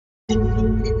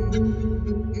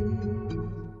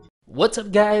What's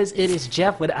up, guys? It is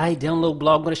Jeff with iDownload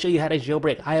Blog. I'm going to show you how to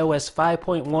jailbreak iOS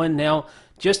 5.1. Now,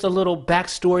 just a little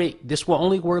backstory. This will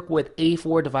only work with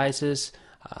A4 devices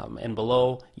and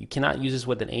below. You cannot use this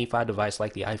with an A5 device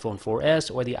like the iPhone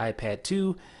 4S or the iPad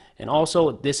 2. And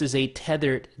also, this is a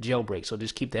tethered jailbreak, so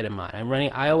just keep that in mind. I'm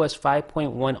running iOS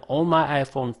 5.1 on my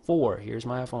iPhone 4. Here's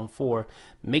my iPhone 4.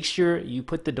 Make sure you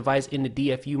put the device in the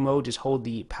DFU mode. Just hold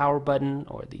the power button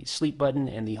or the sleep button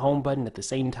and the home button at the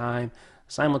same time,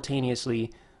 simultaneously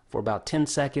for about 10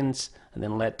 seconds, and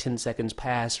then let 10 seconds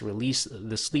pass. Release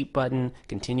the sleep button,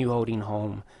 continue holding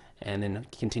home, and then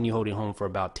continue holding home for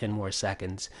about 10 more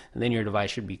seconds, and then your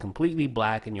device should be completely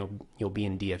black and you'll be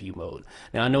in DFU mode.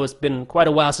 Now, I know it's been quite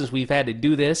a while since we've had to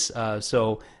do this,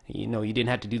 so you didn't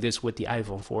have to do this with the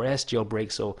iPhone 4S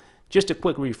jailbreak, so just a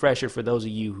quick refresher for those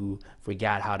of you who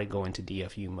forgot how to go into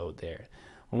DFU mode there.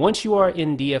 Once you are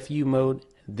in DFU mode,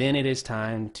 then it is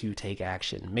time to take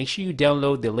action. Make sure you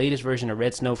download the latest version of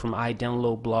Red Snow from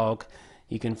iDownload Blog.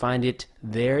 You can find it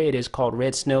there. It is called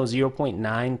Red Snow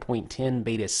 0.9.10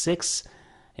 Beta 6,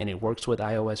 and it works with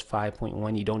iOS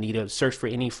 5.1. You don't need to search for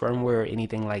any firmware or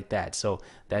anything like that. So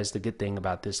that's the good thing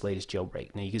about this latest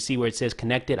jailbreak. Now you can see where it says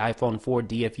connected iPhone 4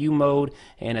 DFU mode,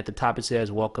 and at the top it says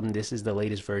welcome. This is the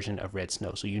latest version of Red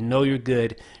Snow. So you know you're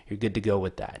good. You're good to go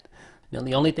with that. Now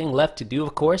the only thing left to do,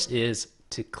 of course, is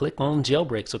to click on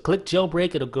jailbreak. So click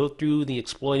jailbreak. It'll go through the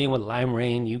exploiting with lime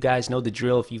rain. You guys know the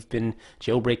drill if you've been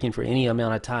jailbreaking for any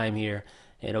amount of time here.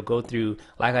 It'll go through.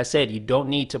 Like I said, you don't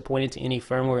need to point it to any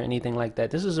firmware or anything like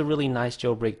that. This is a really nice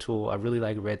jailbreak tool. I really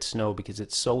like Red Snow because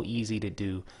it's so easy to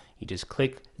do. You just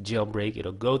click jailbreak.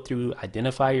 It'll go through,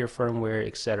 identify your firmware,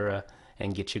 etc.,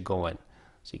 and get you going.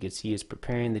 So you can see it's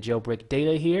preparing the jailbreak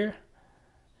data here.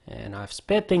 And I've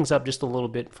sped things up just a little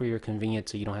bit for your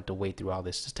convenience so you don't have to wait through all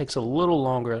this. This takes a little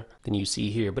longer than you see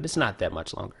here, but it's not that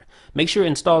much longer. Make sure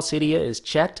Install Cydia is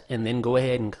checked and then go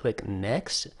ahead and click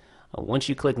Next. Once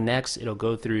you click Next, it'll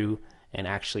go through and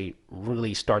actually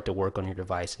really start to work on your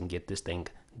device and get this thing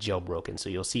jailbroken. So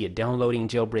you'll see it downloading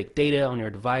jailbreak data on your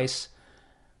device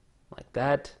like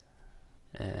that.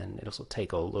 And it'll also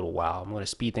take a little while. I'm going to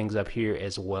speed things up here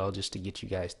as well just to get you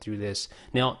guys through this.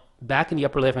 Now, back in the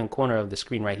upper left-hand corner of the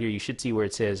screen right here, you should see where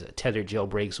it says tethered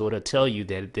jailbreak. So it'll tell you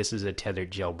that this is a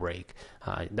tethered jailbreak.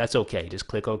 That's okay. Just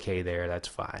click OK there. That's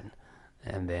fine.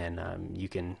 And then you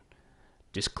can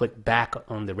just click back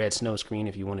on the Red Snow screen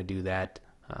if you want to do that.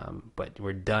 But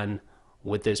we're done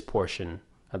with this portion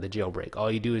of the jailbreak.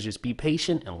 All you do is just be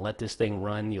patient and let this thing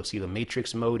run. You'll see the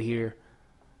matrix mode here.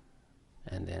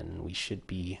 And then we should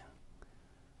be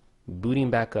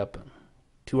booting back up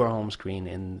to our home screen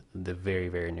in the very,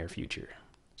 very near future.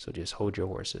 So just hold your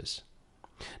horses.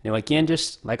 Now again,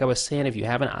 just like I was saying, if you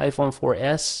have an iPhone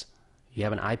 4S, you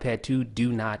have an iPad 2,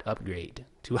 do not upgrade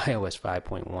to iOS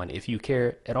 5.1 if you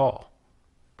care at all.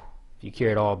 If you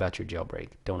care at all about your jailbreak,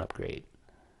 don't upgrade.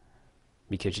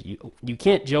 Because you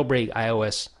can't jailbreak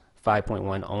iOS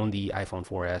 5.1 on the iPhone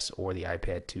 4S or the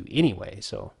iPad 2 anyway.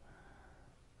 So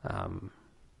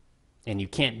and you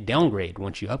can't downgrade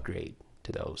once you upgrade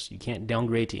to those. You can't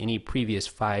downgrade to any previous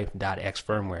 5.x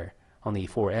firmware on the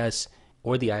 4S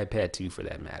or the iPad 2 for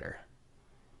that matter.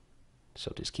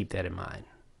 So just keep that in mind.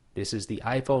 This is the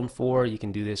iPhone 4. You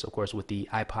can do this, of course, with the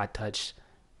iPod Touch,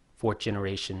 4th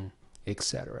generation,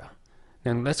 etc.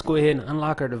 Now let's go ahead and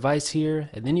unlock our device here,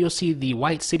 and then you'll see the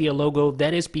white Cydia logo.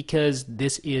 That is because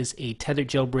this is a tethered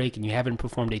jailbreak and you haven't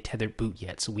performed a tethered boot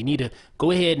yet. So we need to go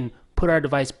ahead and put our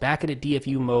device back into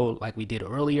DFU mode like we did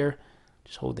earlier.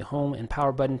 Just hold the home and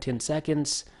power button 10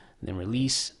 seconds, and then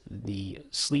release the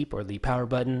sleep or the power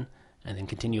button, and then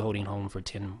continue holding home for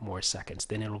 10 more seconds.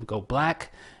 Then it'll go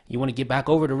black. You want to get back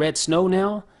over to Red Snow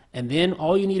now, and then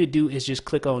all you need to do is just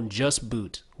click on Just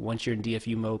Boot. Once you're in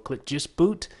DFU mode, click Just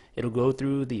Boot. It'll go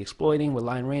through the exploiting with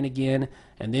line rain again,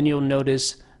 and then you'll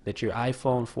notice that your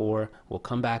iPhone 4 will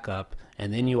come back up,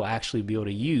 and then you'll actually be able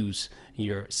to use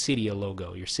your Cydia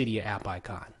logo, your Cydia app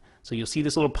icon. So you'll see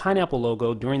this little pineapple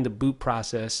logo during the boot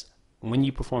process when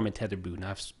you perform a tethered boot. Now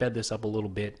I've sped this up a little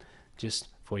bit just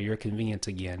for your convenience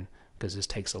again because this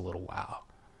takes a little while.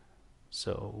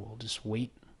 So we'll just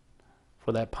wait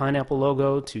for that pineapple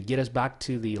logo to get us back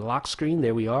to the lock screen.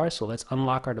 There we are. So let's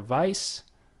unlock our device.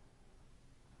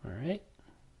 All right.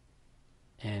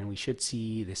 And we should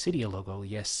see the Cydia logo.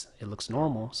 Yes, it looks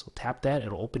normal. So tap that.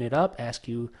 It'll open it up, ask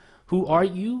you, who are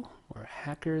you? Or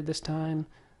hacker this time.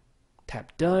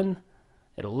 Tap done.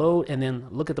 It'll load, and then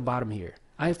look at the bottom here.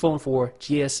 iPhone 4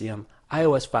 GSM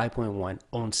iOS 5.1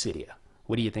 on Cydia.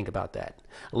 What do you think about that?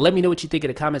 Let me know what you think in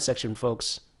the comment section,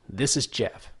 folks. This is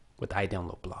Jeff with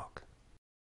iDownload Blog.